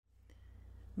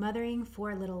Mothering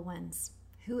four little ones.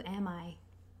 Who am I?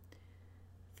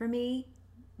 For me,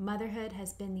 motherhood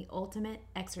has been the ultimate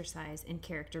exercise in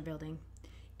character building.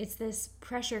 It's this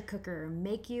pressure cooker,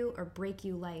 make you or break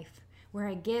you life, where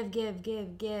I give,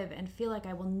 and feel like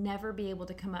I will never be able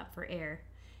to come up for air.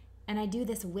 And I do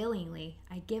this willingly.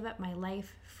 I give up my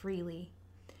life freely.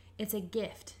 It's a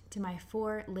gift to my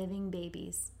four living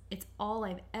babies. It's all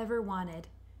I've ever wanted,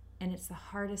 and it's the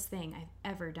hardest thing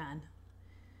I've ever done.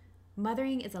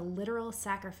 Mothering is a literal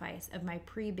sacrifice of my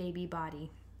pre-baby body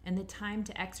and the time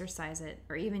to exercise it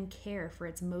or even care for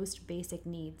its most basic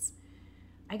needs.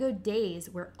 I go days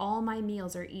where all my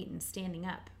meals are eaten standing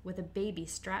up with a baby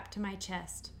strapped to my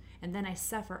chest, and then I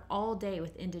suffer all day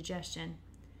with indigestion.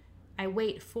 I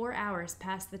wait 4 hours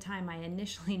past the time I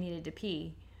initially needed to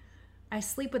pee. I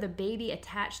sleep with a baby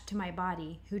attached to my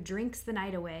body who drinks the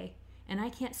night away, and I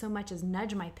can't so much as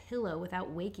nudge my pillow without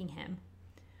waking him.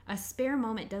 A spare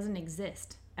moment doesn't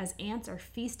exist, as ants are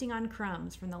feasting on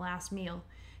crumbs from the last meal.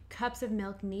 Cups of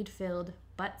milk need filled,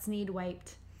 butts need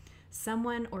wiped.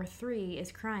 Someone or three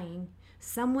is crying.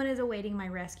 Someone is awaiting my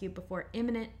rescue before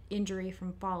imminent injury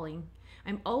from falling.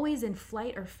 I'm always in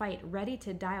flight or fight, ready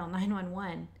to dial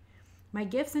 911. My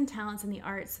gifts and talents in the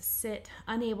arts sit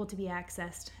unable to be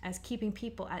accessed, as keeping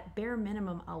people at bare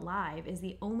minimum alive is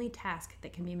the only task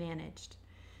that can be managed.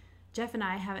 Jeff and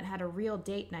I haven't had a real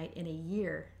date night in a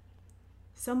year.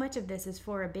 So much of this is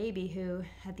for a baby who,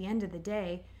 at the end of the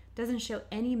day, doesn't show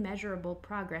any measurable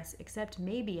progress except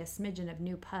maybe a smidgen of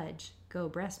new pudge. Go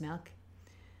breast milk.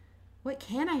 What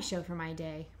can I show for my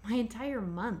day? My entire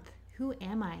month? Who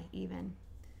am I even?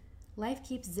 Life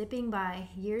keeps zipping by,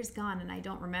 years gone, and I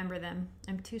don't remember them.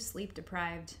 I'm too sleep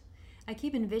deprived. I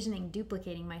keep envisioning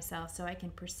duplicating myself so I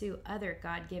can pursue other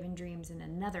God-given dreams in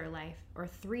another life, or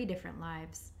 3 different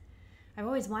lives. I've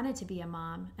always wanted to be a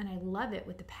mom, and I love it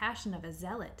with the passion of a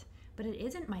zealot, but it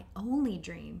isn't my only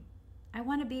dream. I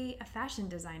want to be a fashion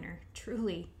designer,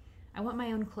 truly. I want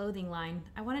my own clothing line.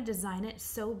 I want to design it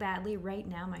so badly right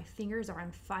now my fingers are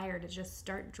on fire to just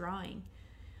start drawing.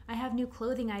 I have new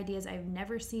clothing ideas I've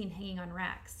never seen hanging on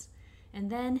racks.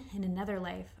 And then, in another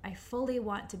life, I fully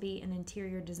want to be an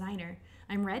interior designer.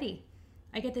 I'm ready.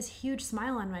 I get this huge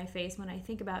smile on my face when I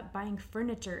think about buying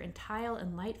furniture and tile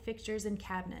and light fixtures and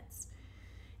cabinets.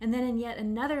 And then in yet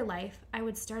another life, I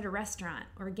would start a restaurant,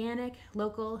 organic,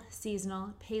 local,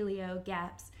 seasonal, paleo,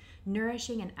 gaps,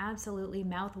 nourishing and absolutely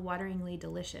mouth-wateringly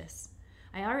delicious.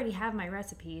 I already have my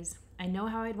recipes. I know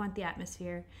how I'd want the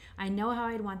atmosphere. I know how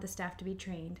I'd want the staff to be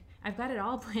trained. I've got it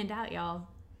all planned out, y'all.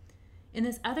 In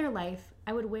this other life,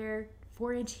 I would wear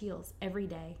 4-inch heels every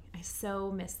day. I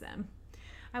so miss them.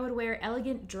 I would wear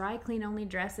elegant, dry clean only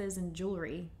dresses and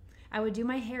jewelry. I would do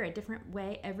my hair a different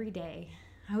way every day.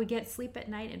 I would get sleep at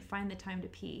night and find the time to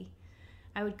pee.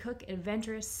 I would cook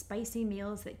adventurous, spicy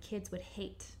meals that kids would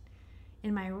hate.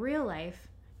 In my real life,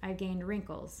 I've gained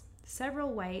wrinkles,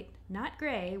 several white, not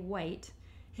gray, white,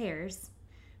 hairs,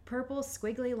 purple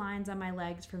squiggly lines on my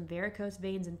legs from varicose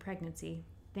veins in pregnancy.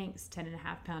 Thanks,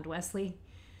 10.5-pound Wesley.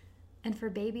 And for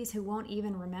babies who won't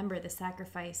even remember the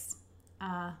sacrifice,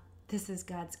 this is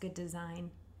God's good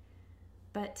design.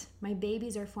 But my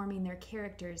babies are forming their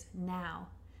characters now.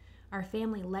 Our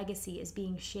family legacy is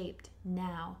being shaped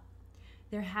now.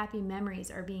 Their happy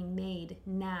memories are being made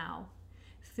now.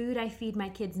 Food I feed my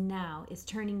kids now is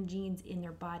turning genes in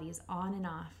their bodies on and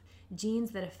off,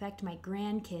 genes that affect my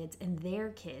grandkids and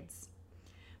their kids.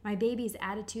 My babies'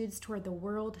 attitudes toward the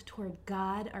world, toward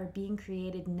God, are being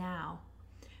created now.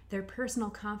 Their personal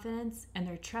confidence and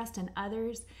their trust in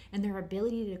others and their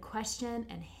ability to question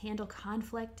and handle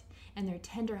conflict and their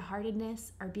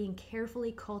tender-heartedness are being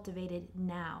carefully cultivated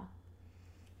now.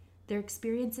 Their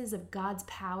experiences of God's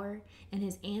power and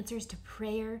His answers to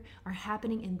prayer are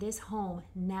happening in this home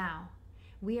now.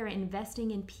 We are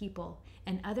investing in people,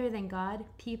 and other than God,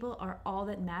 people are all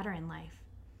that matter in life.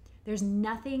 There's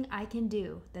nothing I can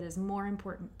do that is more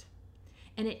important,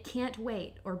 and it can't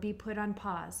wait or be put on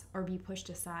pause or be pushed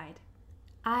aside.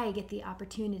 I get the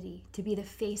opportunity to be the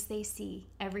face they see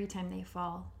every time they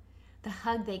fall, the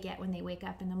hug they get when they wake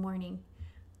up in the morning,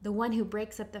 the one who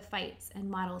breaks up the fights and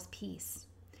models peace,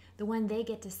 the one they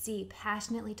get to see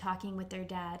passionately talking with their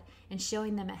dad and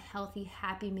showing them a healthy,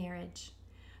 happy marriage,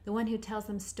 the one who tells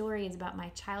them stories about my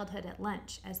childhood at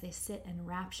lunch as they sit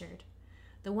enraptured,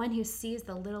 the one who sees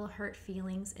the little hurt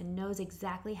feelings and knows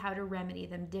exactly how to remedy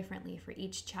them differently for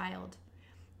each child,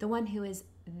 the one who is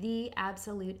the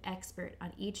absolute expert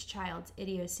on each child's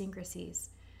idiosyncrasies,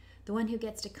 the one who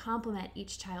gets to compliment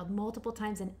each child multiple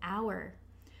times an hour,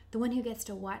 the one who gets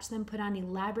to watch them put on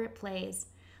elaborate plays,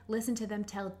 listen to them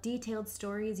tell detailed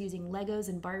stories using Legos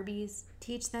and Barbies,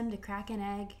 teach them to crack an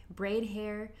egg, braid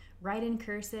hair, write in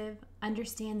cursive,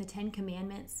 understand the 10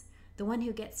 Commandments, the one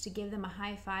who gets to give them a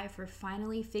high five for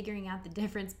finally figuring out the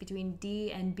difference between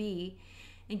D and B,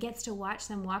 and gets to watch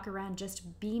them walk around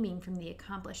just beaming from the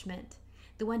accomplishment,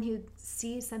 the one who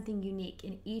sees something unique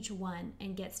in each one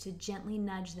and gets to gently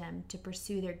nudge them to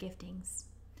pursue their giftings.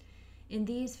 In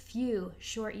these few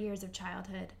short years of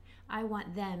childhood, I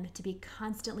want them to be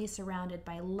constantly surrounded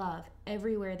by love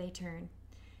everywhere they turn.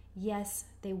 Yes,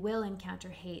 they will encounter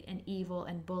hate and evil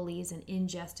and bullies and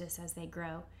injustice as they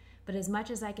grow, but as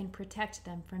much as I can protect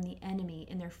them from the enemy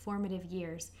in their formative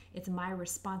years, it's my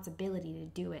responsibility to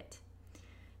do it.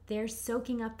 They're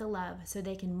soaking up the love so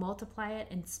they can multiply it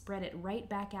and spread it right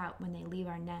back out when they leave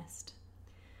our nest.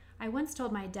 I once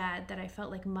told my dad that I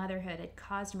felt like motherhood had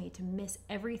caused me to miss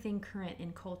everything current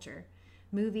in culture.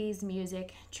 Movies,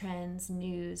 music, trends,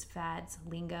 news, fads,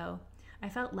 lingo. I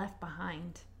felt left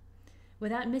behind.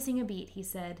 Without missing a beat, he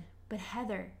said, "But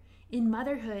Heather, in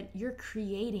motherhood, you're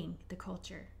creating the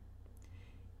culture."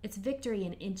 It's victory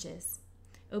in inches.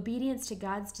 Obedience to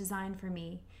God's design for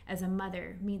me as a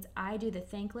mother means I do the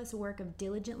thankless work of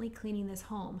diligently cleaning this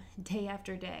home day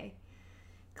after day.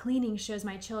 Cleaning shows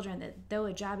my children that though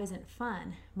a job isn't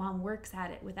fun, Mom works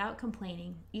at it without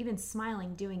complaining, even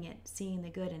smiling doing it, seeing the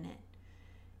good in it.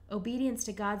 Obedience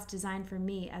to God's design for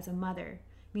me as a mother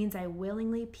means I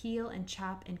willingly peel and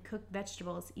chop and cook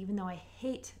vegetables even though I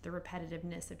hate the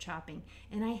repetitiveness of chopping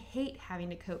and I hate having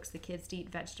to coax the kids to eat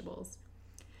vegetables.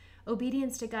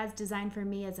 Obedience to God's design for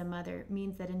me as a mother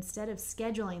means that instead of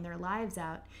scheduling their lives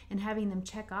out and having them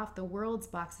check off the world's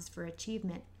boxes for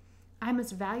achievement, I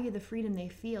must value the freedom they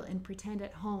feel and pretend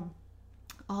at home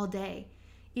all day,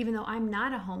 even though I'm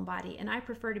not a homebody and I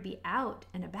prefer to be out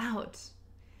and about.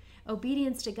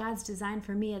 Obedience to God's design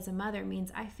for me as a mother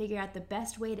means I figure out the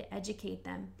best way to educate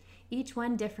them, each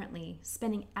one differently,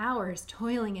 spending hours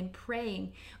toiling and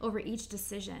praying over each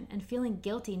decision and feeling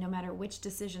guilty no matter which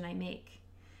decision I make.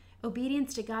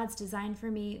 Obedience to God's design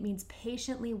for me means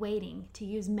patiently waiting to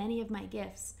use many of my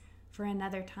gifts for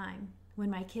another time when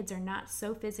my kids are not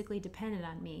so physically dependent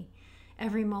on me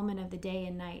every moment of the day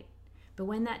and night. But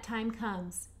when that time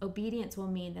comes, obedience will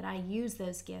mean that I use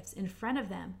those gifts in front of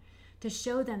them to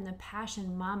show them the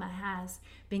passion Mama has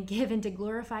been given to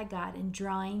glorify God in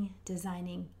drawing,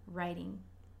 designing, writing.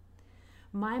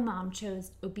 My mom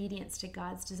chose obedience to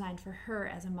God's design for her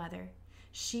as a mother.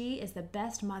 She is the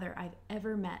best mother I've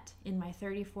ever met in my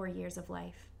 34 years of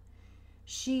life.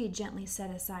 She gently set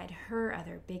aside her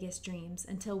other biggest dreams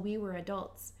until we were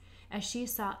adults, as she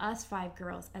saw us 5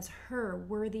 girls as her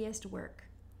worthiest work.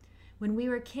 When we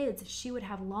were kids, she would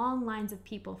have long lines of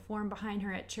people form behind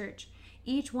her at church,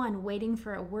 each one waiting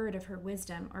for a word of her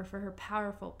wisdom or for her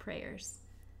powerful prayers.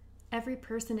 Every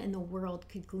person in the world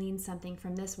could glean something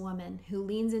from this woman who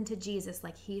leans into Jesus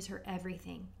like he's her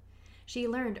everything. She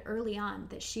learned early on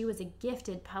that she was a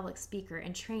gifted public speaker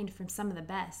and trained from some of the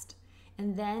best.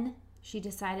 And then she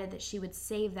decided that she would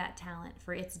save that talent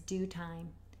for its due time.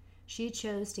 She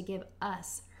chose to give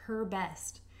us her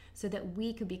best so that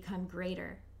we could become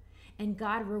greater. And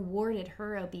God rewarded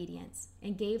her obedience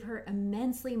and gave her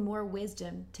immensely more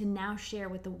wisdom to now share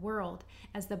with the world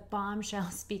as the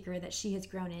bombshell speaker that she has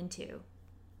grown into.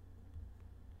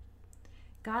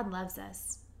 God loves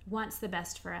us, wants the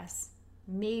best for us.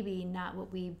 Maybe not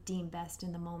what we deem best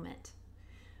in the moment.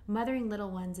 Mothering little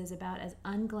ones is about as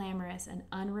unglamorous and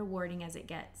unrewarding as it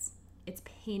gets. It's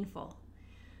painful.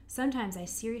 Sometimes I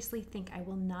seriously think I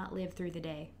will not live through the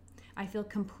day. I feel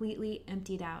completely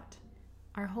emptied out.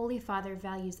 Our Holy Father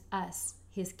values us,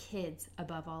 his kids,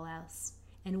 above all else.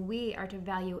 And we are to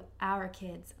value our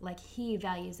kids like he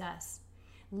values us,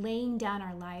 laying down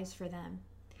our lives for them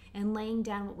and laying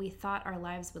down what we thought our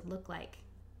lives would look like.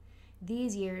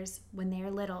 These years, when they are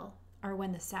little, are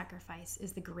when the sacrifice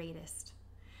is the greatest.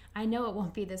 I know it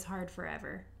won't be this hard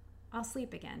forever. I'll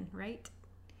sleep again, right?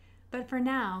 But for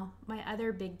now, my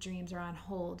other big dreams are on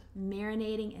hold,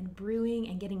 marinating and brewing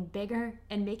and getting bigger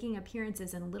and making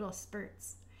appearances in little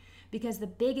spurts. Because the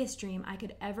biggest dream I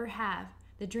could ever have,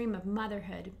 the dream of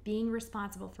motherhood, being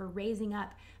responsible for raising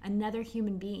up another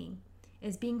human being,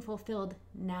 is being fulfilled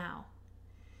now.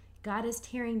 God is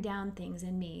tearing down things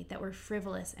in me that were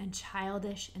frivolous and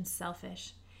childish and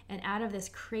selfish. And out of this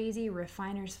crazy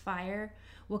refiner's fire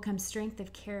will come strength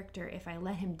of character if I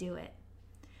let him do it.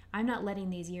 I'm not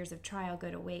letting these years of trial go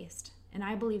to waste. And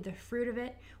I believe the fruit of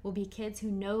it will be kids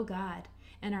who know God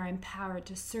and are empowered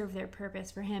to serve their purpose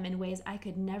for him in ways I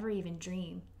could never even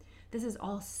dream. This is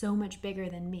all so much bigger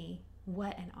than me.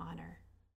 What an honor.